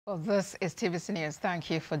Well, this is TVC News. Thank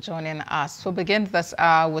you for joining us. We'll begin this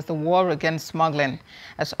hour with the war against smuggling,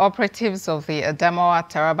 as operatives of the Adamawa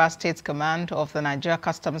Taraba States Command of the Nigeria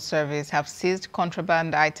Customs Service have seized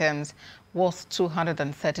contraband items worth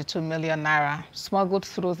 232 million naira, smuggled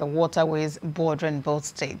through the waterways bordering both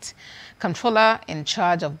states. Comptroller in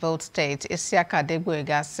charge of both states,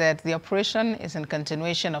 IsiakaAdegboyega, said the operation is in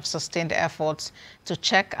continuation of sustained efforts to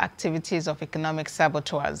check activities of economic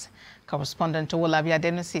saboteurs. Correspondent Owolabi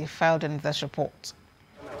Adenusi filed in this report.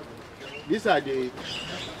 These are the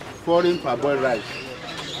foreign parboiled rice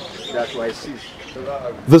that were seized.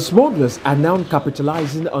 The smugglers are now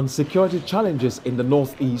capitalizing on security challenges in the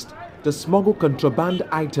northeast to smuggle contraband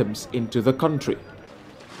items into the country.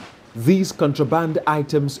 These contraband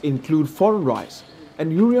items include foreign rice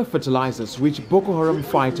and urea fertilizers, which Boko Haram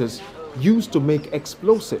fighters use to make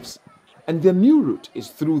explosives, and their new route is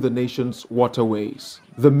through the nation's waterways.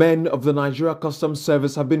 The men of the Nigeria Customs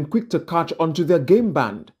Service have been quick to catch onto their game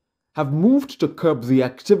band, have moved to curb the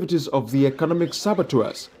activities of the economic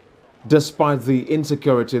saboteurs, despite the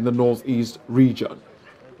insecurity in the northeast region.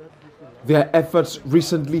 Their efforts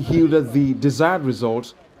recently yielded the desired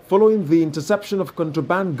result following the interception of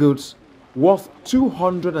contraband goods worth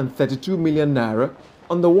 232 million naira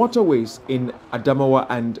on the waterways in Adamawa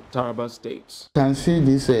and Taraba States. You can see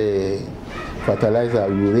this fertilizer,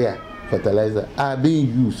 urea fertilizer, are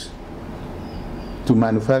being used to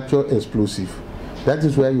manufacture explosive. That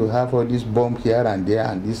is where you have all this bomb here and there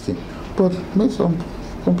and this thing. But some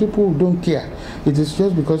people don't care. It is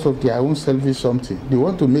just because of their own selfish something. They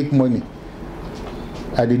want to make money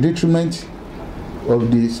at the detriment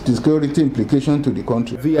of the security implication to the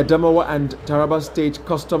country. The Adamawa and Taraba State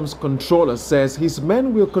Customs Controller says his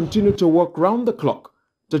men will continue to work round the clock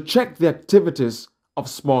to check the activities of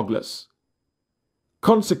smugglers.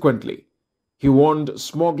 Consequently, he warned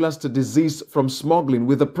smugglers to desist from smuggling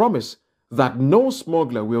with the promise that no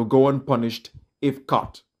smuggler will go unpunished if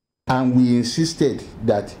caught. And we insisted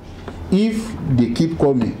that if they keep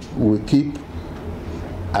coming, we will keep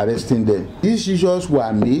arresting them. These decisions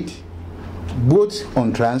were made both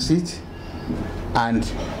on transit and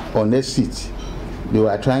on exit. They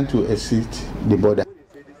were trying to exit the border.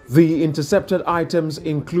 The intercepted items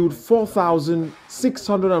include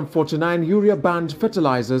 4,649 urea-band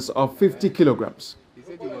fertilizers of 50 kilograms,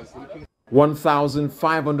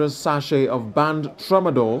 1,500 sachets of banned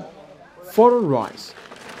tramadol, foreign rice,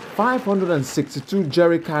 562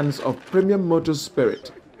 jerry cans of premium motor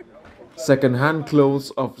spirit, second-hand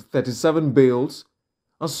clothes of 37 bales,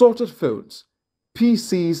 assorted phones,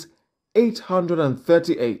 PCs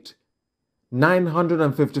 838,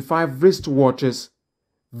 955 wristwatches,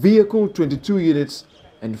 vehicle 22 units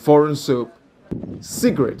and foreign soap,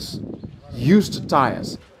 cigarettes, used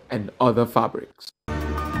tires and other fabrics.